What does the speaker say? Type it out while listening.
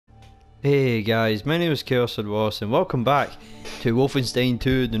Hey guys, my name is Colossus and welcome back to Wolfenstein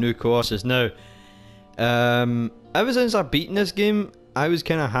II, the new Colossus. Now, ever since I've beaten this game, I was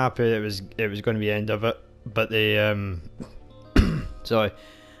kind of happy it was going to be the end of it, but the sorry,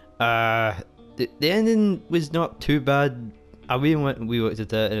 the ending was not too bad. We looked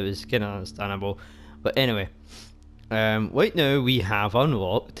at it and it was kind of understandable, but anyway, right now we have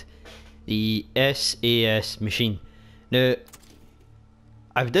unlocked the SAS machine. Now,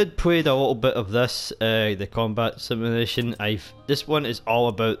 I did play a little bit of this, the combat simulation. This one is all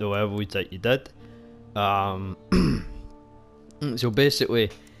about the levels that you did. So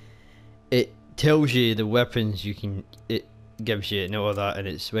basically, it tells you the weapons it gives you and all that, and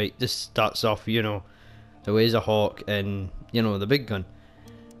it's right. This starts off, the Laser Hawk and the big gun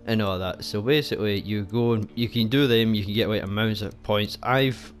and all that. So basically, you go and you can do them. You can get like amounts of points.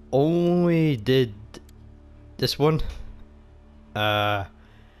 I've only did this one.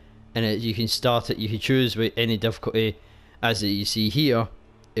 And you can start it. You can choose with any difficulty, as you see here.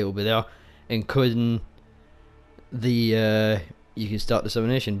 It will be there, including the you can start the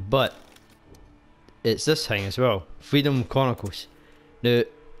simulation. But it's this thing as well, Freedom Chronicles. Now,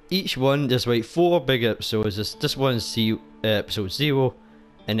 each one there's like 4 big episodes. This one's episode 0,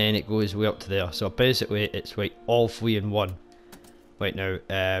 and then it goes way up to there. So basically, it's like all 3 in one. Right now,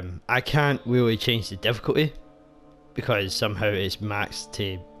 I can't really change the difficulty, because somehow it's maxed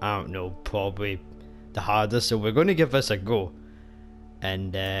to, I don't know, probably the hardest. So we're going to give this a go.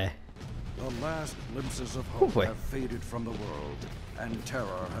 And the last glimpses of hope have faded from the world, and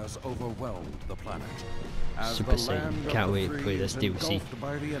terror has overwhelmed the planet. As Super the land Saiyan. of Can't the wait to free play this is DLC. engulfed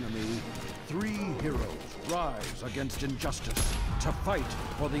by the enemy, 3 heroes rise against injustice to fight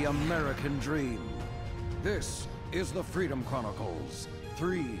for the American dream. This is the Freedom Chronicles.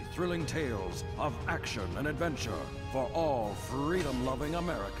 3 thrilling tales of action and adventure for all freedom-loving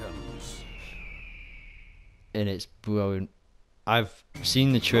Americans. And it's brilliant. I've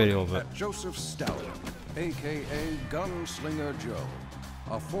seen the trailer of it. At Joseph Stallion, aka Gunslinger Joe,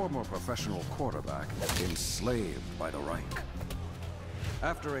 a former professional quarterback enslaved by the Reich.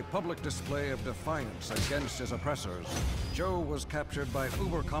 After a public display of defiance against his oppressors, Joe was captured by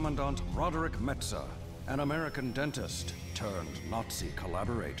Uber-Commandant Roderick Metzer, an American dentist turned Nazi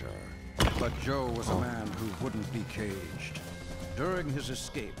collaborator. But Joe was a man who wouldn't be caged. During his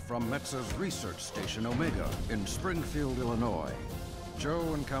escape from Metzer's research station Omega in Springfield, Illinois, Joe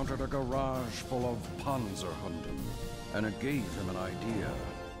encountered a garage full of Panzerhunden, and it gave him an idea.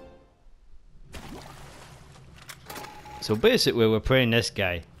 So basically, we're playing this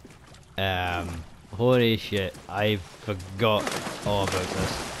guy. Holy shit, I forgot all about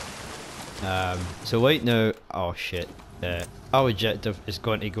this. So right now, oh shit, our objective is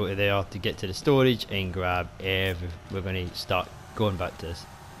going to go to there to get to the storage and grab we're going to start going back to this.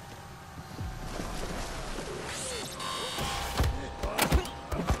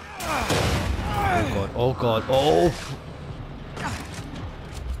 Oh god, oh!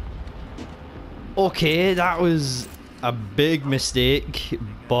 Okay, that was a big mistake,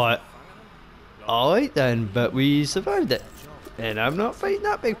 but alright then, but we survived it. And I'm not fighting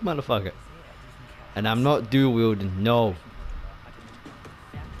that big motherfucker. And I'm not dual wielding, no.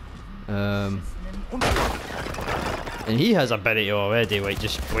 And he has ability already, like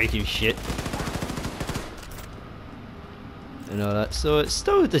just breaking shit. And all that. So it's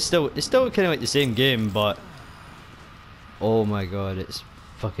still kind of like the same game, but oh my god, it's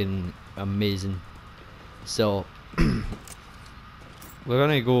fucking amazing. So we're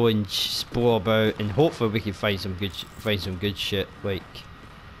gonna go and explore about, and hopefully we can find some good shit, like,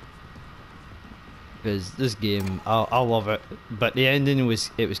 because this game, I love it, but the ending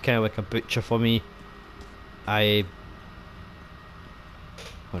was kind of like a butcher for me. Hold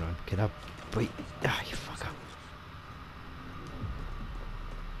on, can I wait? Ah, you fucker.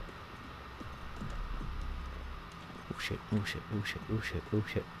 Oh shit! Oh shit! Oh shit! Oh shit! Oh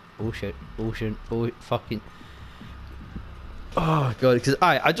shit! Oh shit! Oh shit! Oh fucking. Oh god, because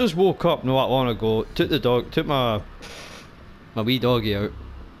I just woke up not that long ago, took my wee doggy out,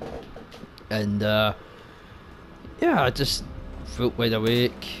 and yeah, I just felt wide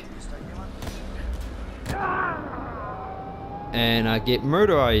awake, and I get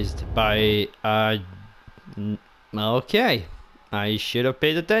murderized by okay, I should have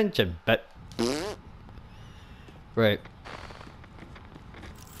paid attention, but right.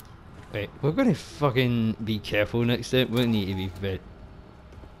 Wait, we're gonna fucking be careful next time. We need to be very.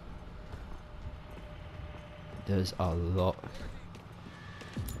 There's a lot.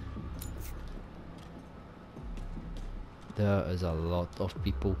 There is a lot of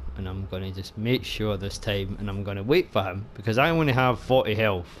people, and I'm gonna just make sure this time, and I'm gonna wait for him because I only have 40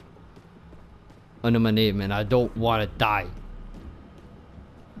 health. under my name, and I don't want to die.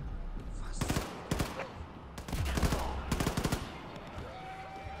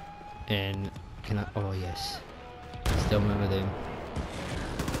 And can I? Oh yes, still remember them.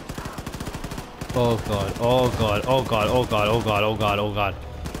 Oh god! Oh god! Oh god! Oh god! Oh god! Oh god! Oh god!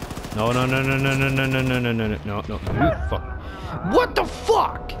 No! No! No! No! No! No! No! No! No! No! No! No! No! You fuck! What the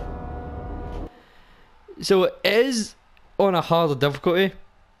fuck? So it is on a harder difficulty.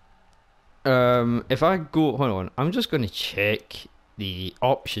 If I go, hold on, I'm just gonna check the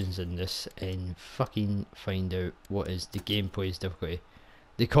options in this and fucking find out what is the gameplay's difficulty.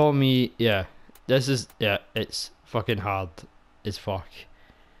 They call me, yeah, this is, yeah, it's fucking hard as fuck.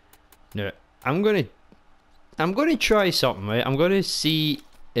 Now, I'm gonna try something, right? I'm gonna see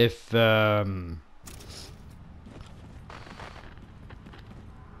if,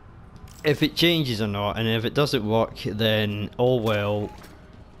 if it changes or not, and if it doesn't work, then, oh well,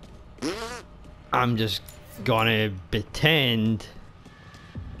 I'm just gonna pretend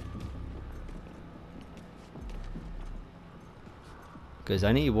because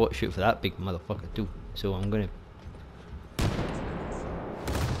I need to watch out for that big motherfucker too. So I'm gonna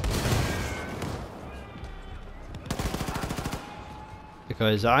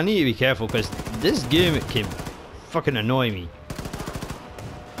because I need to be careful because this game, it can fucking annoy me,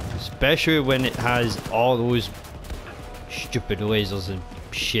 especially when it has all those stupid lasers and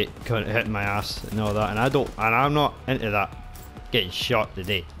shit kind of hitting my ass and all that, and I'm not into that, getting shot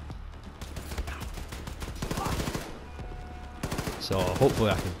today. So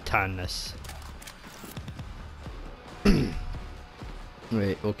hopefully I can tan this.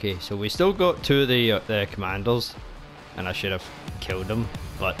 Right, okay, so we still got two of the commanders, and I should have killed them,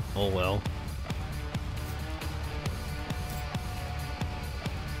 but oh well.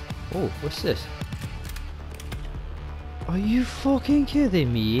 Oh, what's this? Are you fucking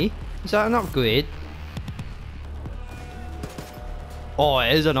kidding me? Is that an upgrade? Oh,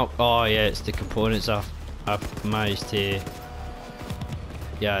 it is an up. Oh yeah, it's the components I've managed to.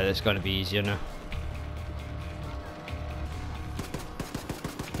 Yeah, it's gonna be easier now.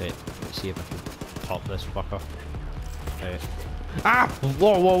 Right, let's see if I can pop this fucker. Right. Ah!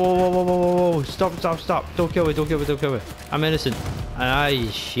 Whoa, whoa, whoa, whoa, whoa, whoa, whoa! Stop, stop, stop! Don't kill me! Don't kill me! Don't kill me! I'm innocent. And I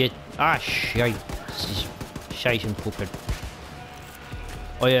shit. Ah shite. Shite and pooping.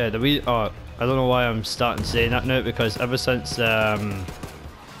 Oh yeah, I don't know why I'm starting saying that now, because ever since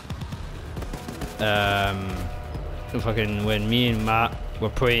fucking when me and Matt were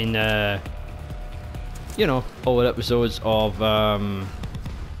playing you know, old episodes of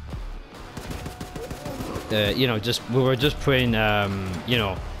you know, we were just playing you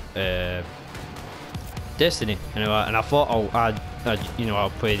know, Destiny, and I thought I'll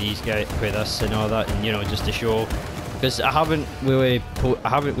play this and all that, and you know, just to show, because I haven't really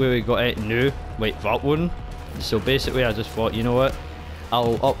got anything new like that one. So basically I just thought, you know what,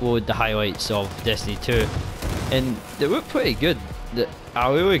 I'll upload the highlights of Destiny 2, and they look pretty good.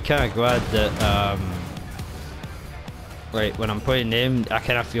 I'm really kind of glad that like when I'm playing them, I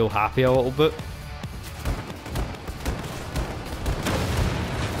kind of feel happy a little bit.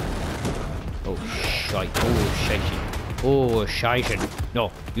 Oh shite! Oh shite! Oh shite!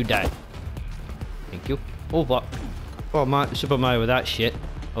 No, you die. Thank you. Oh what? Oh man, Super Mario with that shit.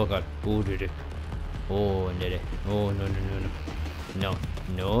 Oh god. Oh did it. Oh did it. Oh no no no no. No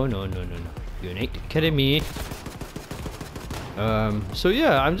no no no no no. You ain't kidding me. So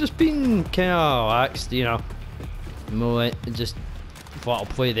yeah, I'm just being kind of relaxed, you know. More just thought I'll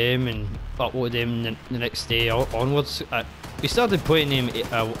play them and upload them the next day onwards. We started playing them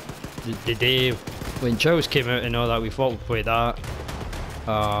the day when Charles came out and all that. We thought we'd play that.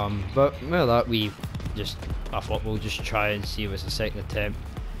 But well, that I thought we'll just try and see if it's a second attempt.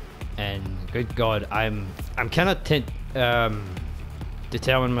 And good God, I'm kind of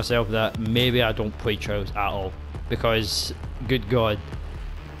determining myself that maybe I don't play Charles at all, because good God,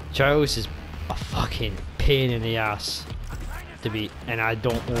 Charles is a fucking pain in the ass to beat, and I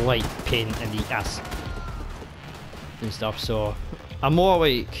don't like pain in the ass and stuff. So I'm more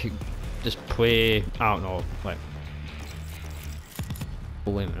like just play. I don't know, like.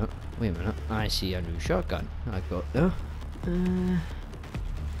 Oh wait a minute. Wait a minute, I see a new shotgun I got there.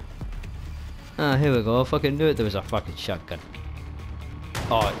 Here we go, I fucking knew it, there was a fucking shotgun.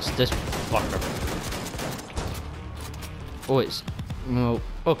 Oh, it's this fucker. Oh, it's... well,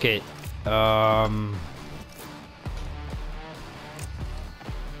 okay.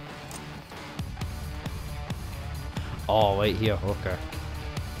 Oh, right here, okay.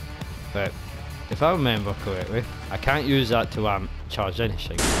 But, if I remember correctly, I can't use that to charge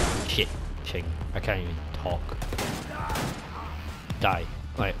anything. Shit, I can't even talk. Die.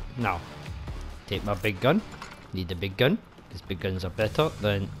 Right, now. take my big gun. Need the big gun. Because big guns are better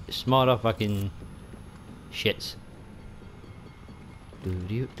than smaller fucking shits.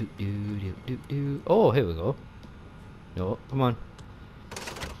 Oh, here we go. No, come on.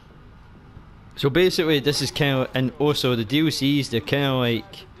 So basically, this is kind of, and also the DLCs, they're kind of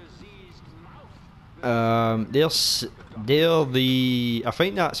like, they're the, I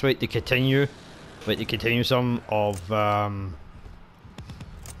think that's like the some of,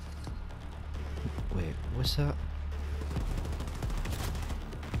 wait, what's that?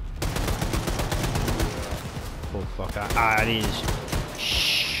 Oh fuck, I need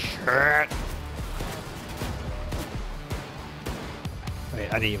shit.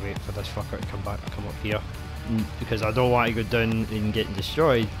 Wait, I need to wait for this fucker to come up here. Because I don't want to go down and get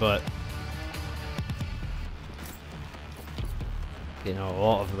destroyed, but getting a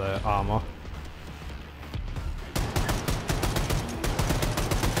lot of the armor.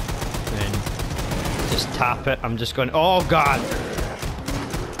 And just tap it. I'm just going, oh god!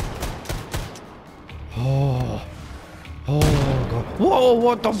 Oh god. Whoa,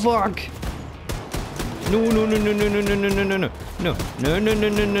 what the fuck? No.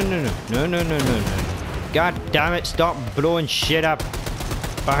 God damn it, stop blowing shit up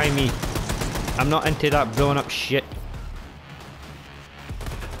behind me. I'm not into that blowing up shit.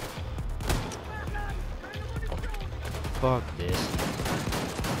 Fuck this.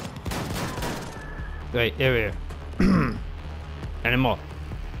 Right, here we are. Anymore.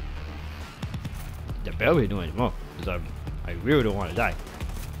 The barely do anymore, because I really don't want to die.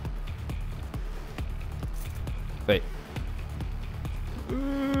 Wait.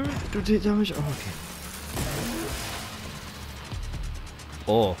 Don't take damage. Oh, okay.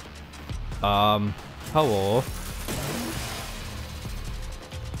 Oh. Hello.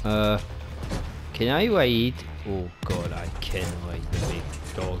 Can I ride? Oh god, I can ride the big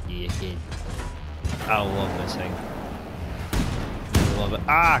doggy again. I love this thing. I love it.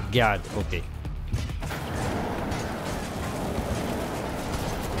 Ah, god. Okay.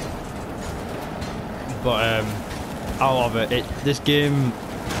 But I love it. This game,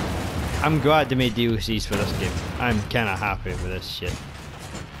 I'm glad they made DLCs for this game. I'm kind of happy with this shit.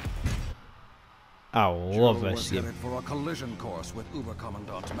 I love this game. Headed for a collision course with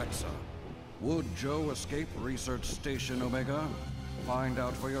Uberkommandant Metza. Would Joe escape Research Station Omega? Find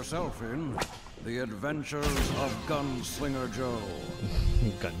out for yourself in The Adventures of Gunslinger Joe.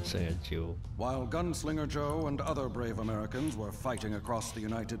 Gunslinger Joe. While Gunslinger Joe and other brave Americans were fighting across the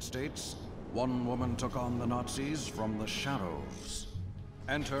United States, one woman took on the Nazis from the shadows.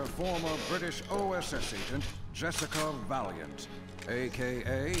 Enter former British OSS agent Jessica Valiant,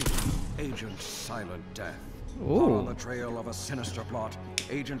 aka Agent Silent Death. Ooh. On the trail of a sinister plot,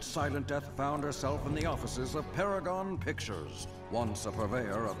 Agent Silent Death found herself in the offices of Paragon Pictures, once a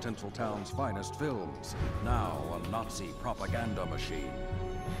purveyor of Tinseltown's finest films, now a Nazi propaganda machine.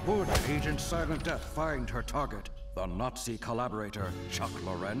 Would Agent Silent Death find her target, the Nazi collaborator Chuck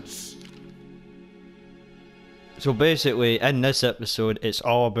Lorentz? So basically, in this episode, it's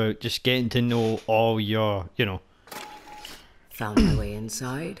all about just getting to know all your, Found my way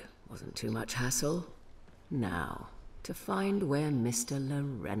inside. Wasn't too much hassle. Now, to find where Mr.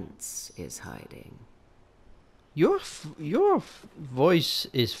 Lorentz is hiding. Your voice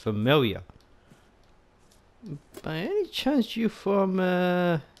is familiar. By any chance you from,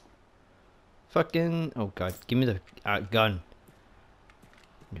 fucking... Oh god, give me the gun.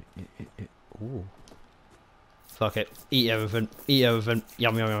 Ooh. Fuck it. Eat everything. Eat everything.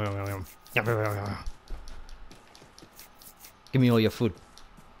 Yum yum yum yum yum yum. Yum yum yum yum. Give me all your food.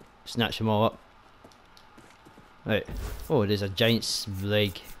 Snatch them all up. Right. Oh, there's a giant's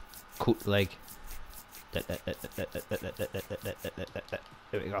leg. Coat leg. There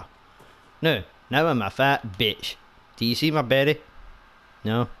we go. Now I'm a fat bitch. Do you see my belly?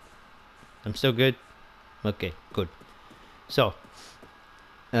 No? I'm still good? Okay, good. So,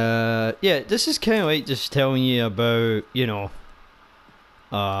 yeah, this is kind of like just telling you about, the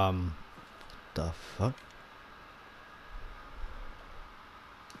fuck?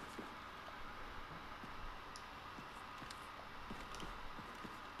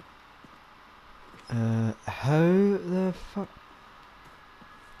 How the fuck?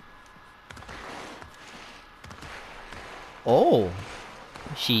 Oh,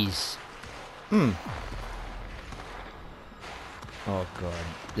 she's, Oh god,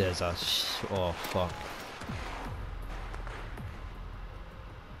 there's a, oh fuck.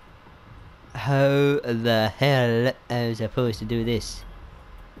 How the hell am I supposed to do this?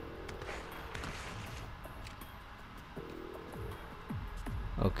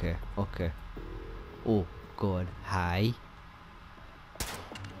 Okay. Oh god, hi.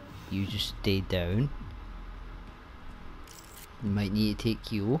 You just stay down. Might need to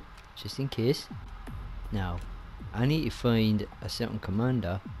take you, just in case. Now, I need to find a certain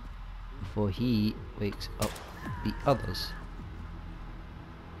commander before he wakes up the others.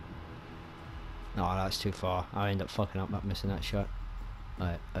 No, that's too far. I end up fucking up, not missing that shot.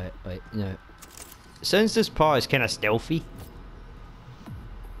 Wait, no. Since this part is kind of stealthy.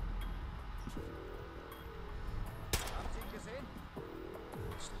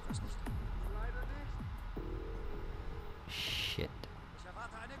 Shit.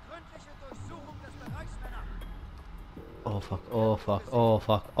 Oh fuck, oh fuck, oh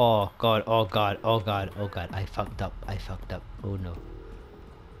fuck, oh god, oh god, oh god, oh god, I fucked up, oh no.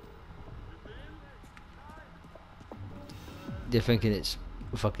 They're thinking it's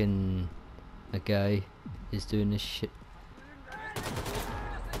fucking a guy is doing this shit.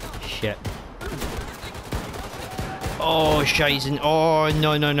 Shit. Oh, shizen. Oh,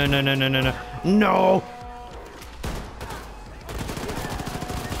 no. No!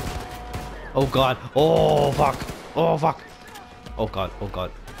 Oh god. Oh fuck. Oh fuck. Oh god.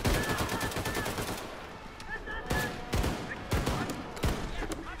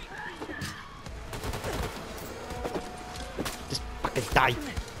 Just fucking die.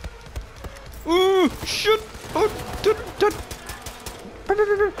 Ooh, shit. Oh, fuck.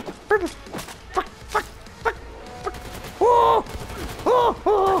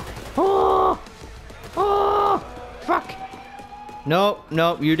 Oh, fuck. No,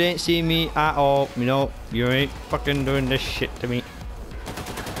 you didn't see me at all. No, you ain't fucking doing this shit to me.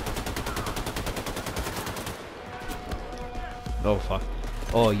 Oh, fuck.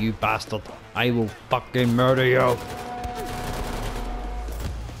 Oh, you bastard. I will fucking murder you. Oh,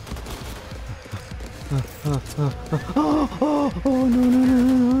 no.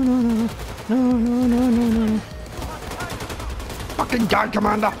 Fucking die,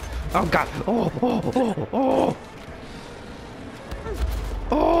 Commander. Oh, God. Oh.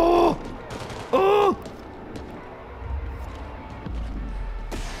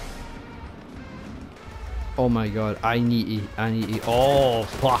 Oh my god, I need to, oh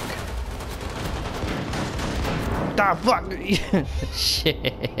fuck. Ah, fuck.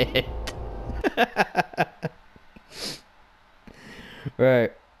 Shit.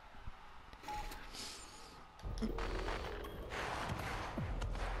 Right.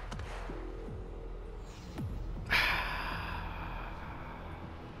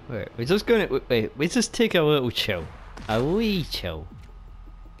 We're just gonna wait. We just take a little chill, a wee chill.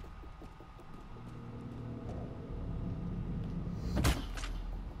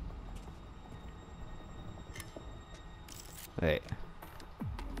 Wait.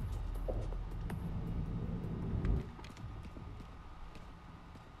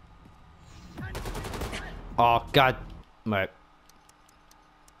 Oh god, right.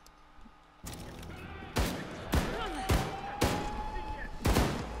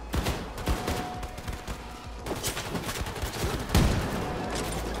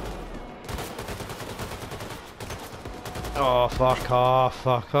 Oh, fuck off.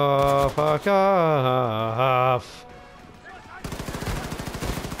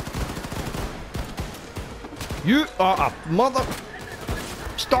 You are a mother...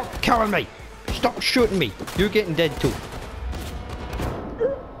 Stop killing me. Stop shooting me. You're getting dead too.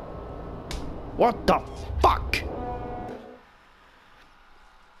 What the fuck?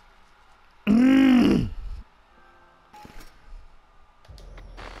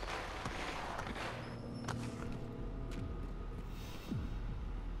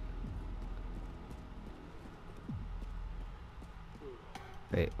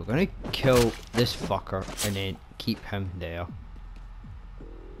 Right, we're gonna kill this fucker and then keep him there.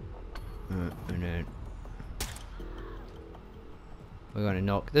 And then we're gonna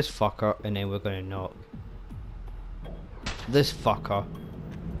knock this fucker and then we're gonna knock this fucker.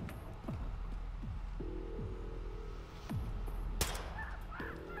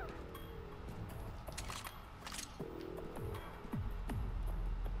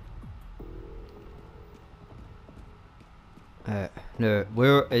 Now,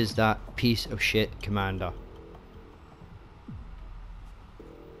 where is that piece of shit commander?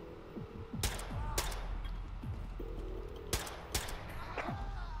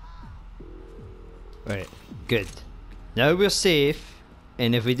 Right, good. Now we're safe,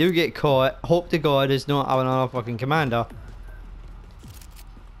 and if we do get caught, hope to God it's not another fucking commander.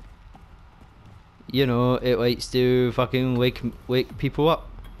 You know, it likes to fucking wake people up.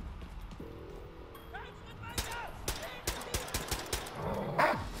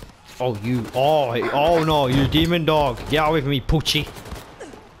 Oh, you. Oh no, you demon dog. Get away from me, Poochie.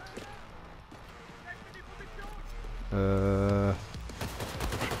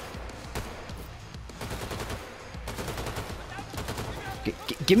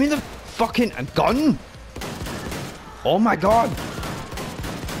 Give me the fucking gun! Oh my god!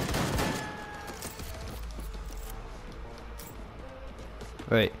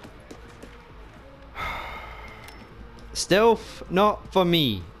 Right. Stealth, not for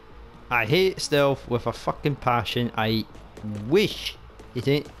me. I hate stealth with a fucking passion. I wish it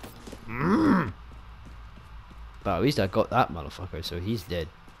ain't. But at least I got that motherfucker, so he's dead.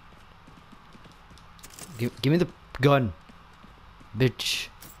 Give me the gun. Bitch.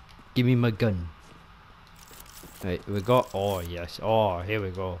 Give me my gun. Right, we got. Oh, yes. Oh, here we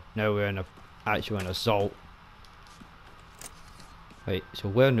go. Now we're in a. Actually, an assault. Right, so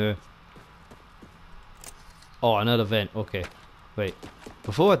where now? Oh, another vent. Okay. Wait.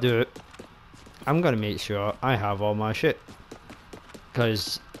 Before I do it, I'm gonna make sure I have all my shit.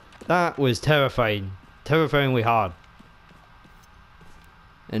 Because that was terrifying. Terrifyingly hard.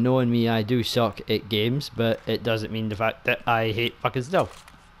 And knowing me, I do suck at games, but it doesn't mean the fact that I hate fucking stealth.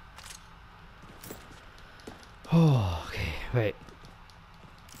 Oh, okay, right.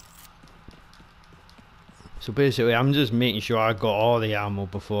 So basically, I'm just making sure I got all the ammo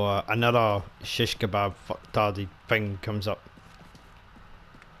before another shish kebab fucktardy thing comes up.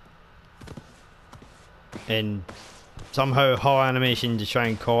 And somehow horror animation to try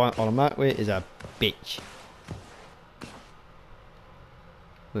and call it automatically is a bitch.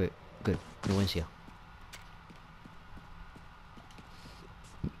 Wait, good. No one's here.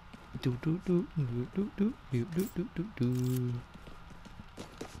 Do do do do do do do do do do.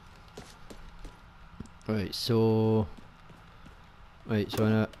 Right, so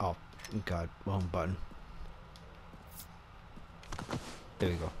oh god, wrong button. There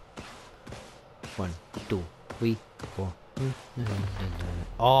we go. 1, 2, 3, 4.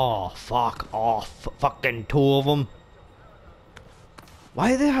 Oh fuck off! Fucking 2 of them.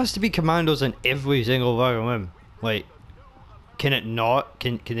 Why there has to be commandos in every single fucking room? Like, can it not?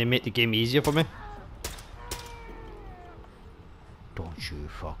 Can they make the game easier for me? Don't you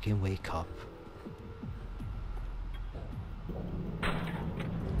fucking wake up.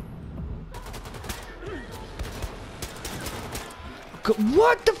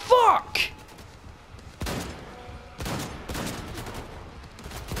 What the fuck?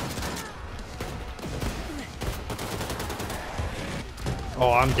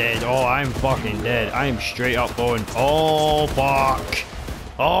 Oh, I'm dead. Oh, I'm fucking dead. I'm straight up going. Oh, fuck.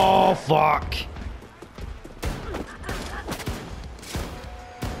 Oh, fuck.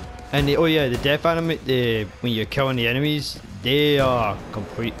 And oh yeah, the death anime, when you're killing the enemies, they are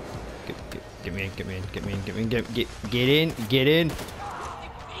complete. Get me in, get me in, get me in, get me in, get in, get in.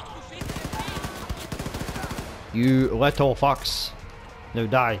 You little fucks. Now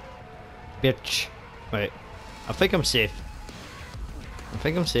die. Bitch. Wait. I think I'm safe. I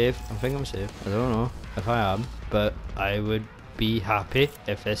think I'm safe. I think I'm safe. I don't know if I am, but I would be happy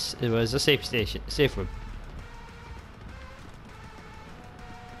if it was a safe station, safe room.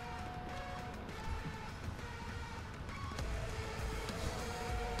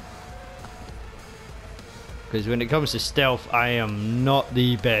 Because when it comes to stealth, I am not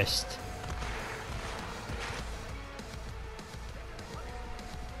the best.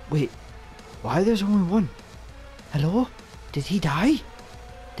 Wait, why there's only one? Hello? Did he die?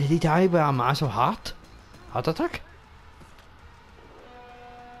 Did he die by a massive heart attack?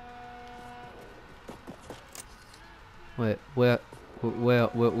 Wait, where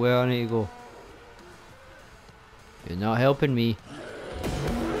I need to go? You're not helping me.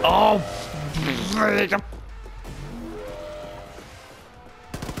 Oh!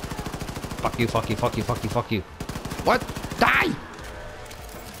 Fuck you, fuck you, fuck you, fuck you, fuck you. What? Die!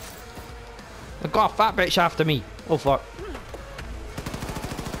 I got a fat bitch after me. Oh fuck.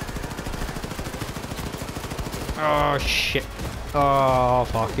 Oh shit. Oh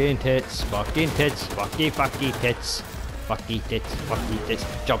fucking tits. Fucking tits. Fucky fucky tits. Fucky tits. Fucky tits.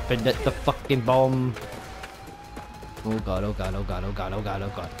 Jumping at the fucking bomb. Oh god, oh god, oh god, oh god, oh god,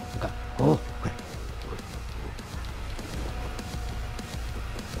 oh god, oh god. Oh god.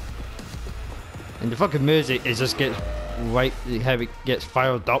 And the fucking music is just gets right how it gets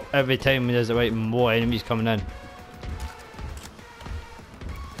fired up every time there's like more enemies coming in.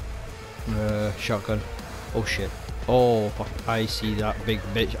 Shotgun. Oh shit. Oh fuck. I see that big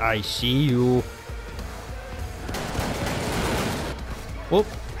bitch. I see you. Oh,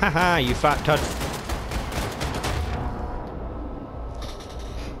 haha, you fat tut.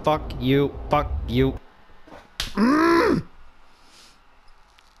 Fuck you. Fuck you.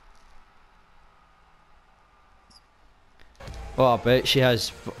 Oh, I bet she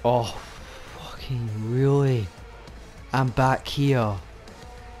has. Oh, fucking really? I'm back here.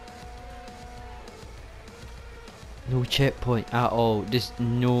 No checkpoint at all. Just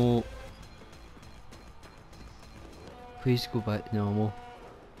no. Please go back to normal.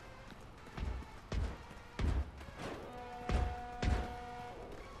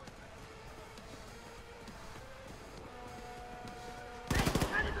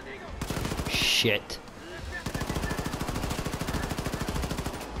 Shit.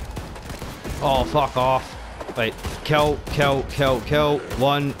 Oh, fuck off. Right, kill.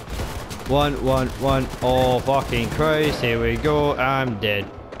 One. Oh, fucking Christ. Here we go. I'm dead.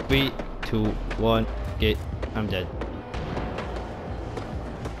 3, 2, 1. Get. I'm dead.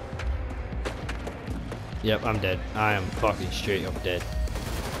 Yep, I'm dead. I am fucking straight up dead.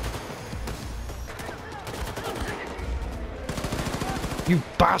 You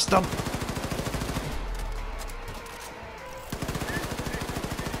bastard!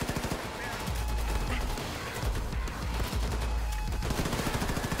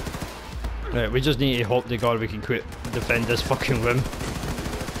 Right, we just need to hope to God we can quit defend this fucking room.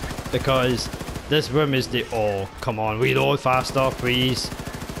 Because this room is the... Oh, come on, reload faster, please.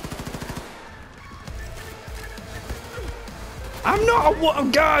 I'm not a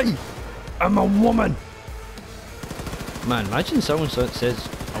guy! I'm a woman! Man, imagine someone says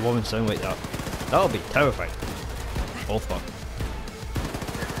a woman sound like that. That'll be terrifying. Oh fuck.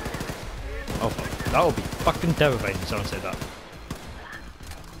 Oh fuck. That'll be fucking terrifying if someone said that.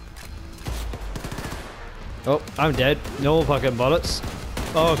 Oh, I'm dead. No fucking bullets.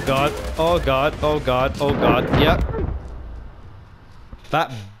 Oh god. Oh god. Oh god. Oh god. Yep.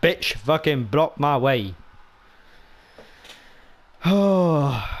 That bitch fucking blocked my way.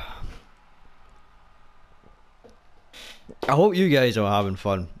 Oh. I hope you guys are having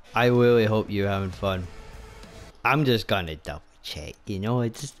fun. I really hope you're having fun. I'm just gonna double check, you know,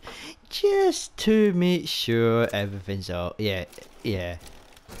 just to make sure everything's all yeah.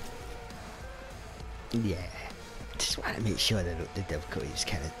 Just want to make sure that the difficulty is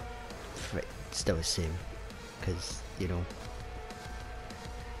kind of still the same, because you know.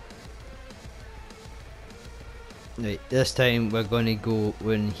 Right, this time we're gonna go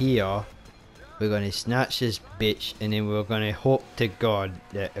in here. We're gonna snatch this bitch, and then we're gonna hope to God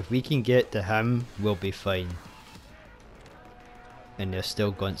that if we can get to him, we'll be fine. And there's still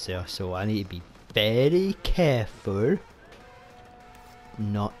guns there, so I need to be very careful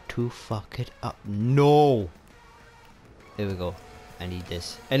not to fuck it up. No! There we go. I need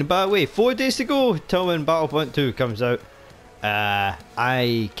this. And by the way, 4 days to go till when Battlefront 2 comes out.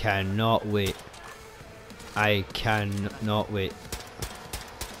 I cannot wait. I cannot wait.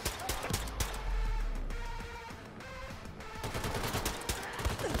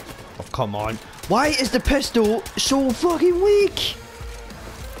 Oh, come on. Why is the pistol so fucking weak?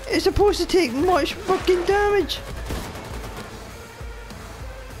 It's supposed to take much fucking damage.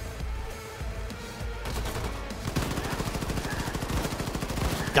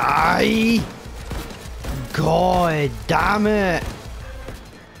 Die! God damn it!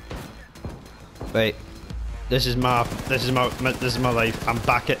 Wait, this is my life. I'm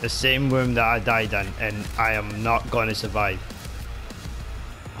back at the same room that I died in, and I am not gonna survive.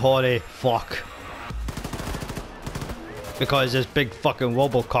 Holy fuck! Because this big fucking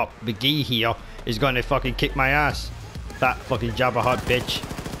Robocop McGee here is gonna fucking kick my ass. That fucking Jabberheart bitch.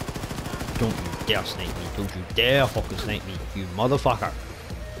 Don't you dare snipe me! Don't you dare fucking snipe me, you motherfucker!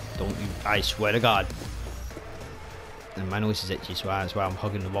 Don't you, I swear to God. And my nose is itchy, so that's why I'm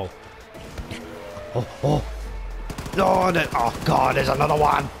hugging the wall. Oh. No, oh God, there's another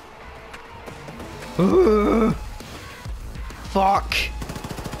one. Fuck.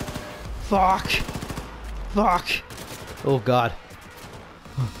 Oh God.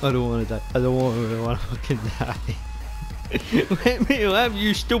 I don't want to die. I don't really want to fucking die. Let me live,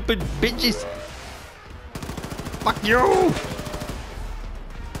 you stupid bitches. Fuck you.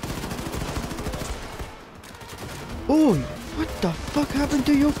 Oh, what the fuck happened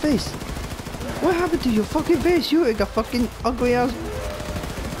to your face? What happened to your fucking face? You like a fucking ugly ass.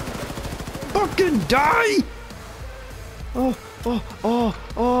 Fucking die! Oh.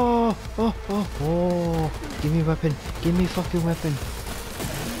 Give me a weapon. Give me a fucking weapon.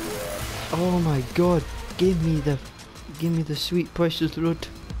 Oh my God. Give me the sweet precious loot.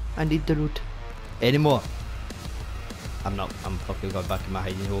 I need the loot. Any more? I'm fucking going back in my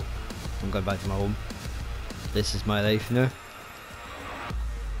hiding hole. I'm going back to my home. This is my life now.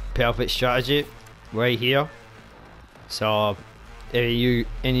 Perfect strategy right here. So any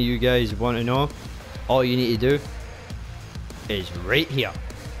of you guys want to know, all you need to do is right here,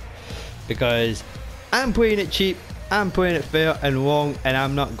 because I'm playing it cheap, I'm playing it fair and wrong, and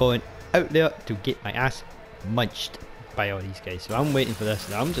I'm not going out there to get my ass munched by all these guys. So I'm waiting for this,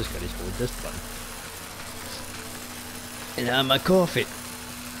 and I'm just going to hold this button. And have my coffee.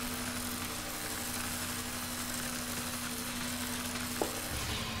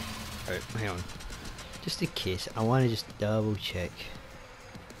 Right, hang on. Just in case, I want to just double check.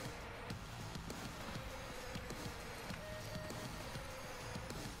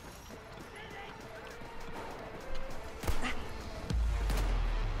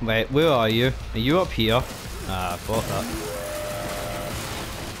 Wait, where are you? Are you up here? Ah, I thought that.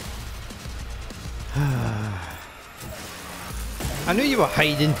 I knew you were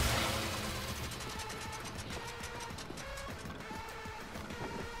hiding.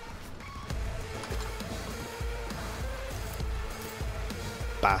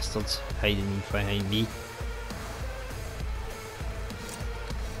 Bastards hiding behind me.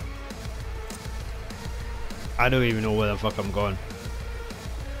 I don't even know where the fuck I'm going.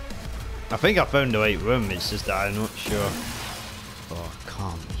 I think I found the right room, it's just that I'm not sure. Oh,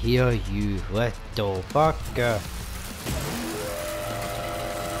 come here, you little fucker.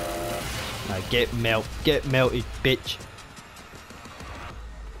 Now get melted, bitch.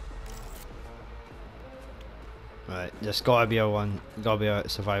 Right, there's gotta be a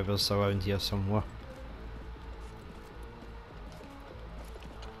survivors around here somewhere.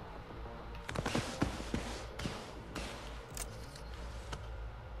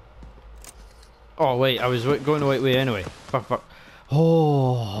 Oh wait, I was going the right way anyway. Fuck, fuck.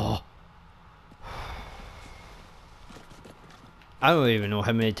 Oh. I don't even know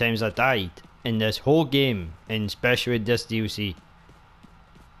how many times I died in this whole game, and especially with this DLC.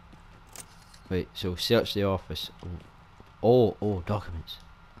 Wait, so search the office. Oh, documents.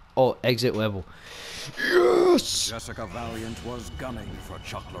 Oh, exit level. Yes! Jessica Valiant was gunning for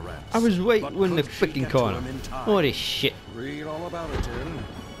Chuck Lorentz. I was right but in the could she freaking get to corner. him in time? Holy shit. Read all about it in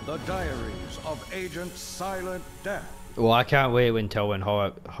The Diaries of Agent Silent Death. Well, I can't wait until when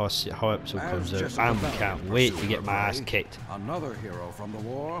her episode comes out. Jessica I Valiant can't wait to pursued get her my ass prey, kicked. Another hero from the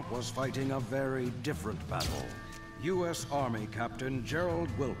war was fighting a very different battle. U.S. Army Captain Gerald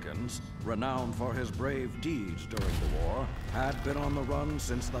Wilkins, renowned for his brave deeds during the war, had been on the run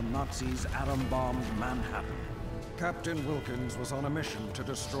since the Nazis atom-bombed Manhattan. Captain Wilkins was on a mission to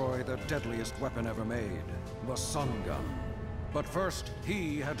destroy the deadliest weapon ever made, the Sun Gun. But first,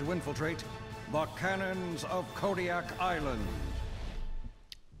 he had to infiltrate the cannons of Kodiak Island.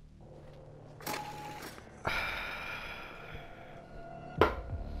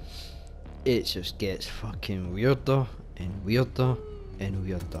 It just gets fucking weirder and weirder and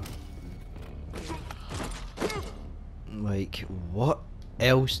weirder. Like, what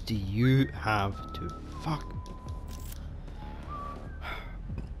else do you have to fuck?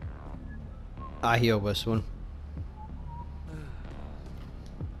 I hear this one.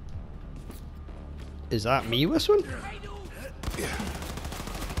 Is that me, this one?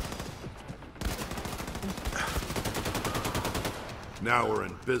 Now we're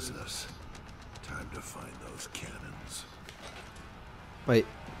in business. Time to find those cannons. Wait.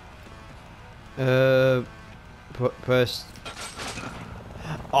 Press.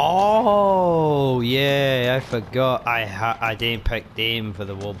 Oh yeah, I forgot. I didn't pick them for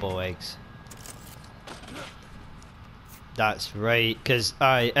the wobble eggs. That's right, because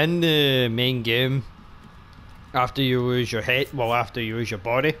in the main game, after you lose your head, well, after you lose your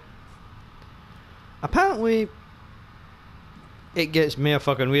body, apparently it gets more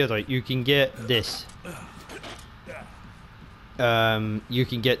fucking weird. Like, you can get this. You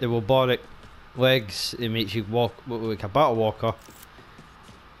can get the robotic legs. It makes you walk like a battle walker,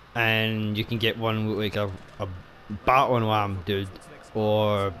 and you can get one with like a battling ram dude,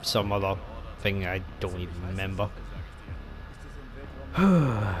 or some other thing I don't even remember.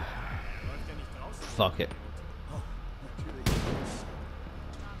 Fuck it.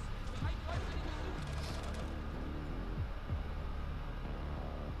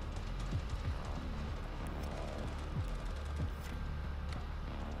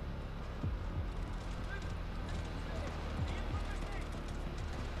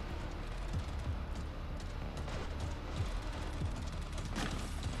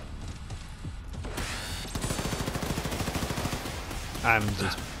 I'm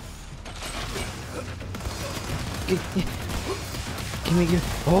just. Give me your.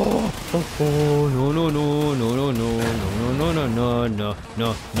 Oh, no, no, no, no, no, no, no, no, no, no, no, no,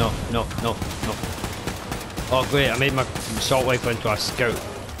 no, no, no, no. Oh, great, I made my assault rifle into a scout.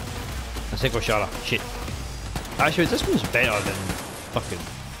 A single shotter. Shit. Actually, this one's better than fucking.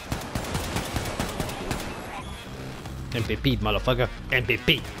 MPP, motherfucker.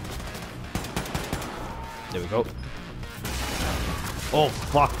 MPP. There we go. Oh,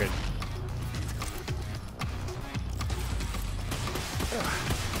 fucking.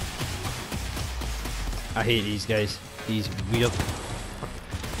 I hate these guys. He's weird.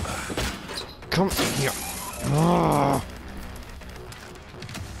 Come here. Oh.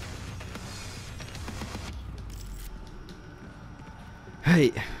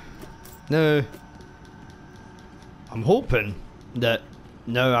 Hey. No. I'm hoping that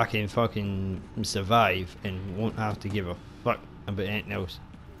now I can fucking survive and won't have to give a fuck about anything else.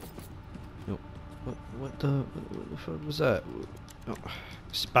 No. What the fuck was that? Oh.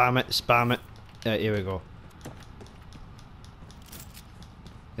 Spam it, spam it. Here we go.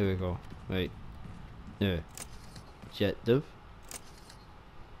 Here we go. Right. No. Objective.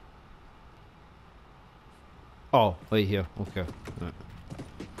 Oh, right here. Okay. Right.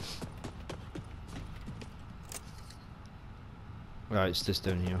 Right, it's just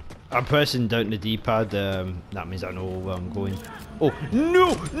down here. I'm pressing down the D-pad. That means I know where I'm going. Oh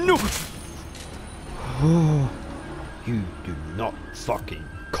no, no! Oh, you do not fucking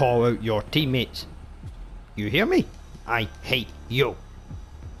call out your teammates. You hear me? I hate you.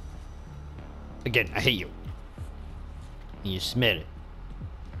 Again, I hate you. And you smell it.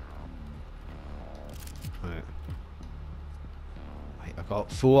 Right. Right, I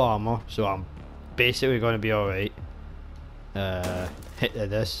got full armor, so I'm basically going to be alright. Hit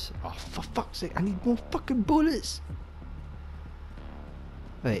this. Oh, for fuck's sake, I need more fucking bullets.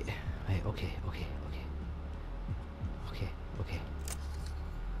 Right, right, okay.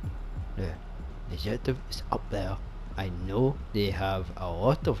 Yeah, the objective is up there. I know they have a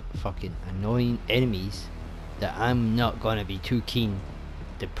lot of fucking annoying enemies that I'm not gonna be too keen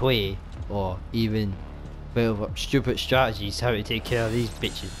to play or even develop stupid strategies how to take care of these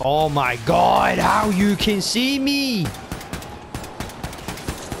bitches. Oh my god, how you can see me!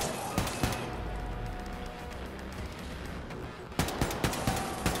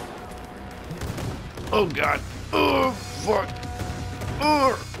 Oh god. Oh fuck.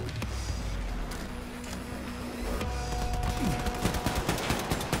 Oh.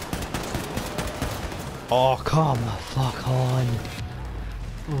 Oh, come the fuck on.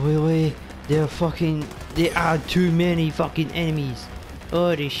 Really? They add too many fucking enemies.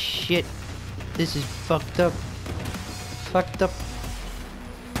 Holy shit. This is fucked up. Fucked up.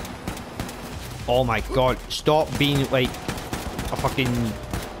 Oh my god. Stop being like a fucking...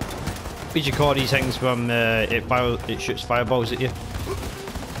 What do you call these things from it shoots fireballs at you?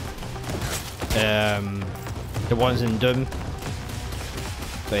 The ones in Doom.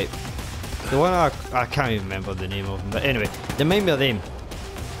 Wait. The one I can't even remember the name of them, but anyway, they remind me of them.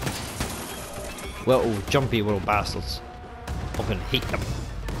 Little jumpy little bastards. Fucking hate them.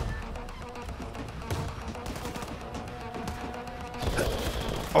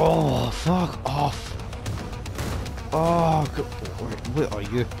 Oh, fuck off. Oh, what are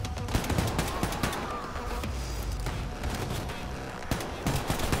you?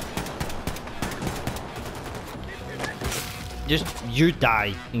 Just you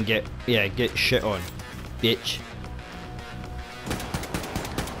die and get shit on, bitch.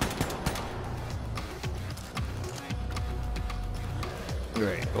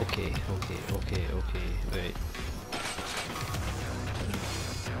 Right, okay,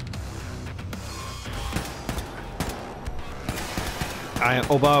 right.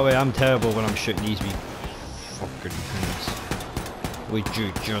 Oh, by the way, I'm terrible when I'm shooting these wee fucking things. Would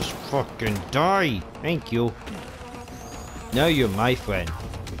you just fucking die? Thank you. Now you're my friend.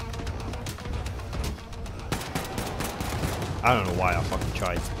 I don't know why I fucking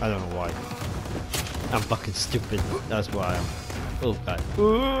tried. I don't know why. I'm fucking stupid. That's why I am. Oh god.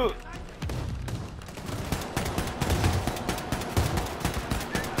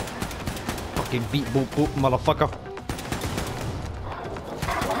 Fucking beat boop boop, motherfucker.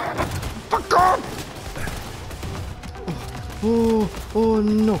 Fuck off! Oh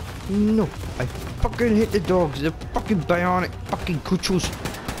no, no. I fucking hit the dogs. They're fucking bionic fucking cuchos.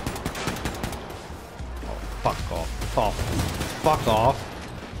 Oh, fuck off. Oh, fuck off.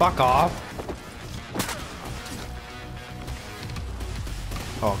 Fuck off.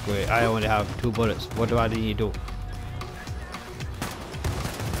 Oh great, I only have 2 bullets. What do I need to do?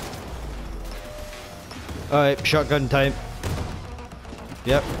 Alright, shotgun time.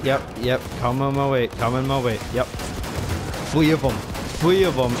 Yep. Come on my way. Yep. 3 of them. 3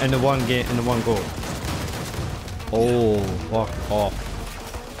 of them in the one go. Oh, fuck off.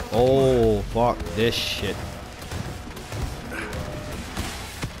 Oh, fuck this shit.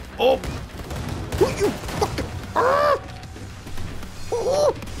 Oh! Who you fucking...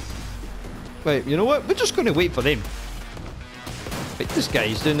 Oh! Wait, you know what? We're just gonna wait for them. Wait, this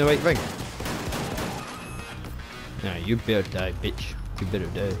guy's doing the right thing. Nah, you better die, bitch. You better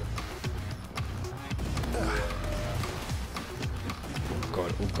die.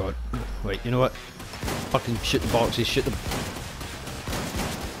 Oh god. Wait, you know what? Fucking shoot the boxes, shoot them.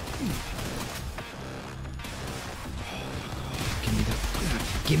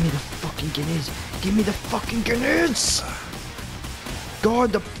 Give me the fucking grenades. Give me the fucking grenades.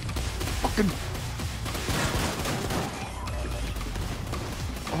 God, the fucking.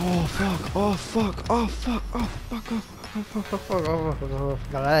 Oh fuck! Oh fuck! Oh fuck! Oh fuck! Oh fuck! Oh fuck! Oh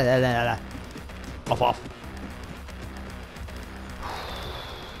fuck! Off!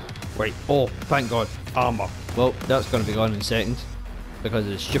 Wait! Oh, thank God! Armor. Well, that's gonna be gone in seconds because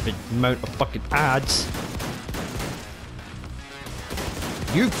of the stupid amount of fucking ads.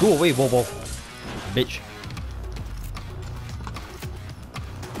 You go away, Bobo, bitch.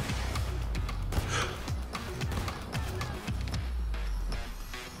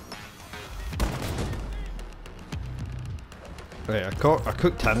 Right, I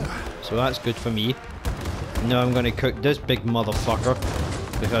cooked him, so that's good for me. Now I'm gonna cook this big motherfucker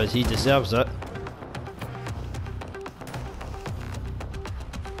because he deserves it.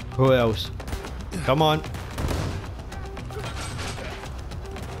 Who else? Come on.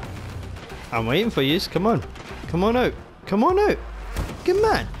 I'm waiting for you. Come on. Come on out. Come on out. Come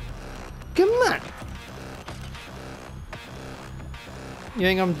on. Come on. You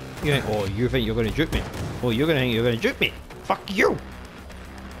think I'm... oh, you think you're going to juke me? Oh, you're going to think you're going to juke me? Fuck you.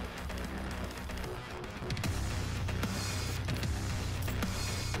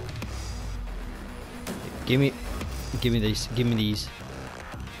 Give me these. Give me these.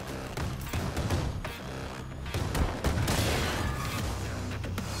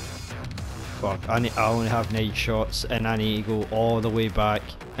 Fuck, I only have 9 shots and I need to go all the way back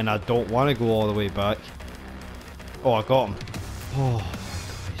and I don't want to go all the way back. Oh, I got him. Oh,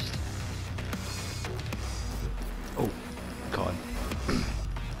 Christ. Oh, God.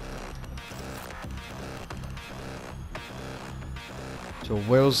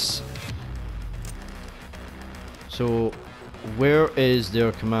 So where is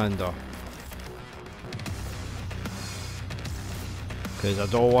their commander? Because I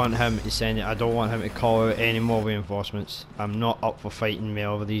don't want him to send it. I don't want him to call out any more reinforcements. I'm not up for fighting me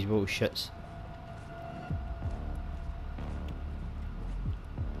over these little shits.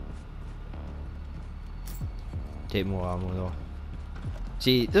 Take more ammo though.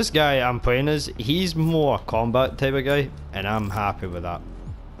 See, this guy I'm playing as, he's more a combat type of guy, and I'm happy with that.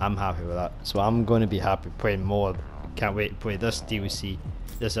 I'm happy with that. So I'm going to be happy playing more. Can't wait to play this DLC,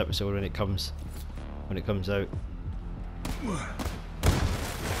 this episode when it comes out.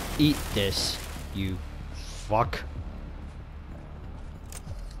 Eat this, you fuck.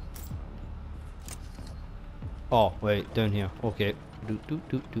 Oh, wait, down here. Okay.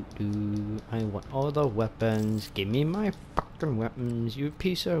 I want all the weapons. Give me my fucking weapons, you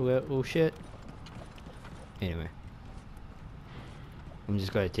piece of little shit. Anyway. I'm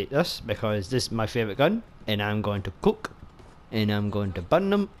just going to take this because this is my favourite gun. And I'm going to cook. And I'm going to burn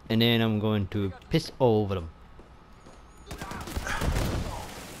them. And then I'm going to piss all over them.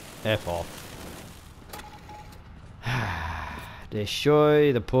 F off.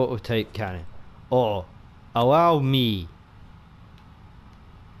 Destroy the prototype cannon. Or allow me.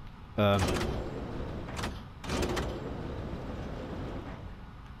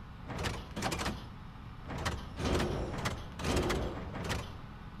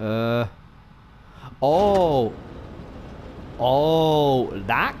 Oh,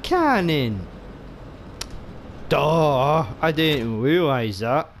 that cannon. Duh, I didn't realize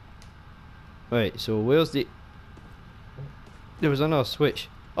that. Wait, so where's the... There was another switch.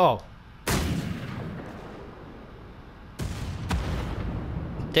 Oh.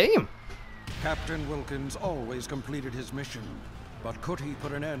 Damn. Captain Wilkins always completed his mission. But could he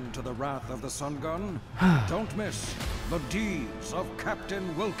put an end to the wrath of the Sun Gun? Don't miss the deeds of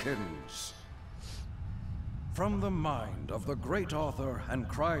Captain Wilkins. From the mind of the great author and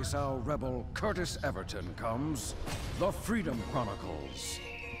Chrysal rebel Curtis Everton comes the Freedom Chronicles.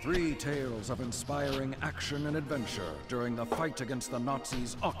 3 tales of inspiring action and adventure during the fight against the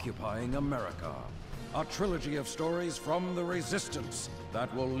Nazis occupying America. A trilogy of stories from the Resistance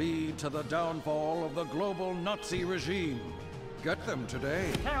that will lead to the downfall of the global Nazi regime. Get them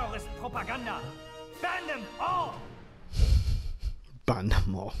today. Terrorist propaganda! Ban them all! Ban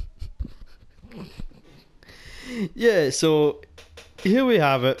them all. Yeah, so here we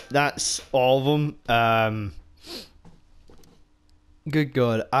have it. That's all of them. Good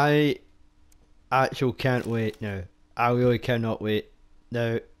God, I actually can't wait now. I really cannot wait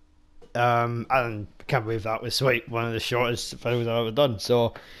now. I can't believe that was like one of the shortest videos I've ever done.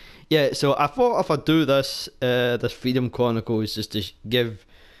 So yeah, so I thought if I do this, this Freedom Chronicles, just to give,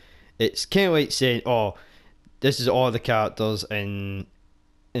 it's kind of like saying, oh, this is all the characters and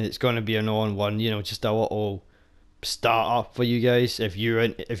and it's going to be an on one, you know, just a little starter for you guys. If you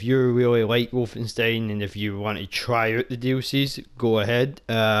really like Wolfenstein and if you want to try out the DLCs, go ahead.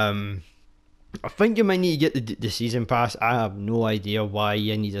 I think you might need to get the season pass. I have no idea why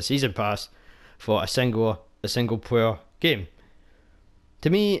you need a season pass for a single player game. To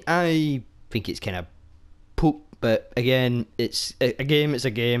me, I think it's kind of poop, but again, it's a game. It's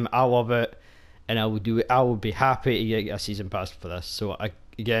a game. I love it, and I will do it. I will be happy to get a season pass for this. So I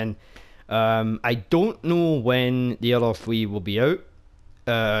don't know when the other 3 will be out.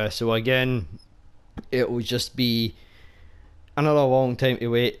 So again, it will just be another long time to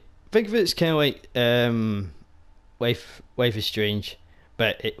wait. Think of it as kind of like Life is Strange,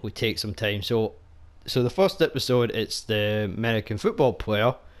 but it will take some time. So the first episode, it's the American football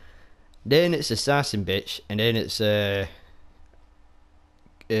player, then it's Assassin Bitch, and then it's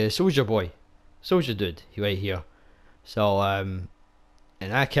Soldier Dude right here. So and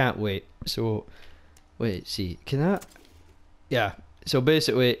I can't wait. So wait, see, can that? Yeah. So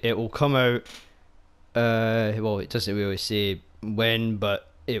basically, it will come out. Well, it doesn't really say when, but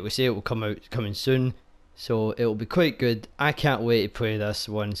it will say it will coming soon. So it will be quite good. I can't wait to play this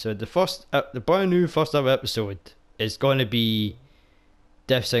one. So the brand new first ever episode is going to be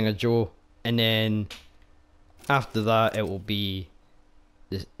Death Singer Joe, and then after that it will be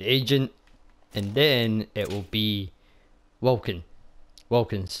the agent, and then it will be Wilkins.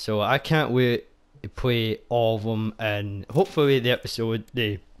 So I can't wait to play all of them, and hopefully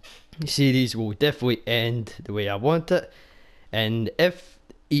the series will definitely end the way I want it. And if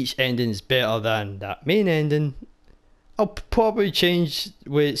each ending is better than that main ending, I'll probably change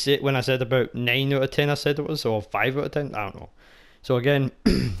when I said about 9 out of 10 I said it was, or 5 out of 10, I don't know. So again,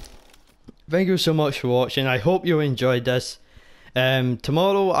 thank you so much for watching. I hope you enjoyed this.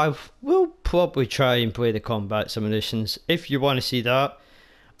 Tomorrow I will probably try and play the combat simulations. If you want to see that,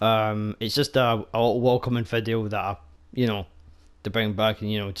 it's just a little welcoming video that to bring back,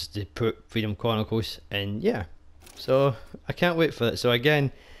 and just to put Freedom Chronicles, and yeah. So I can't wait for it. So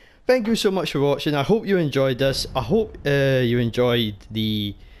again, thank you so much for watching. I hope you enjoyed this. I hope you enjoyed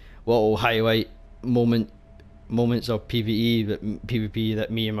the little highlight moments of PvP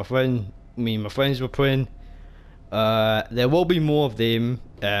that me and my friends were playing. There will be more of them.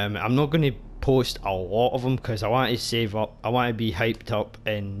 I'm not going to post a lot of them because I want to save up. I want to be hyped up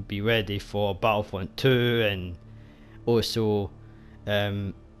and be ready for Battlefront 2, and also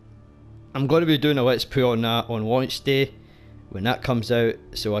I'm going to be doing a Let's Play on that on launch day when that comes out.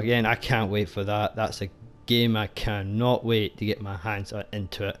 So again, I can't wait for that. That's a game I cannot wait to get my hands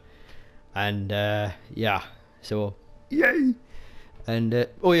into it. And yeah, so yay! And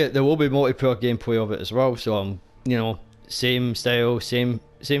oh yeah, there will be multiplayer gameplay of it as well. So same style, same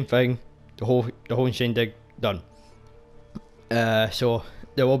thing. The whole shindig done. So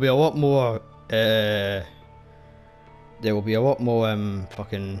there will be a lot more.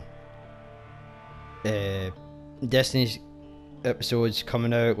 Fucking Destiny's episodes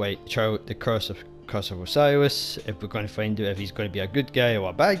coming out, like the Curse of Osiris, if we're going to find out if he's going to be a good guy or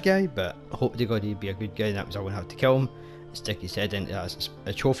a bad guy. But I hope to God he'd be a good guy, and that was I wouldn't have to kill him, stick his head into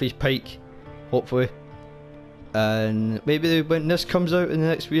a trophy's pike, hopefully. And maybe when this comes out in the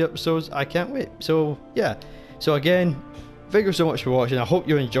next few episodes, I can't wait. So yeah, so again, thank you so much for watching. I hope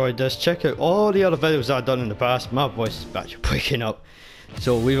you enjoyed this. Check out all the other videos I've done in the past. My voice is actually breaking up,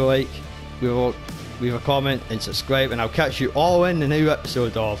 so leave a like, leave a comment and subscribe, and I'll catch you all in the new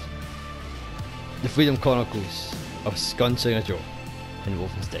episode of the Freedom Chronicles of Gunslinger Joe and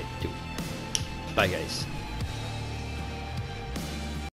Wolfenstein 2. Bye guys.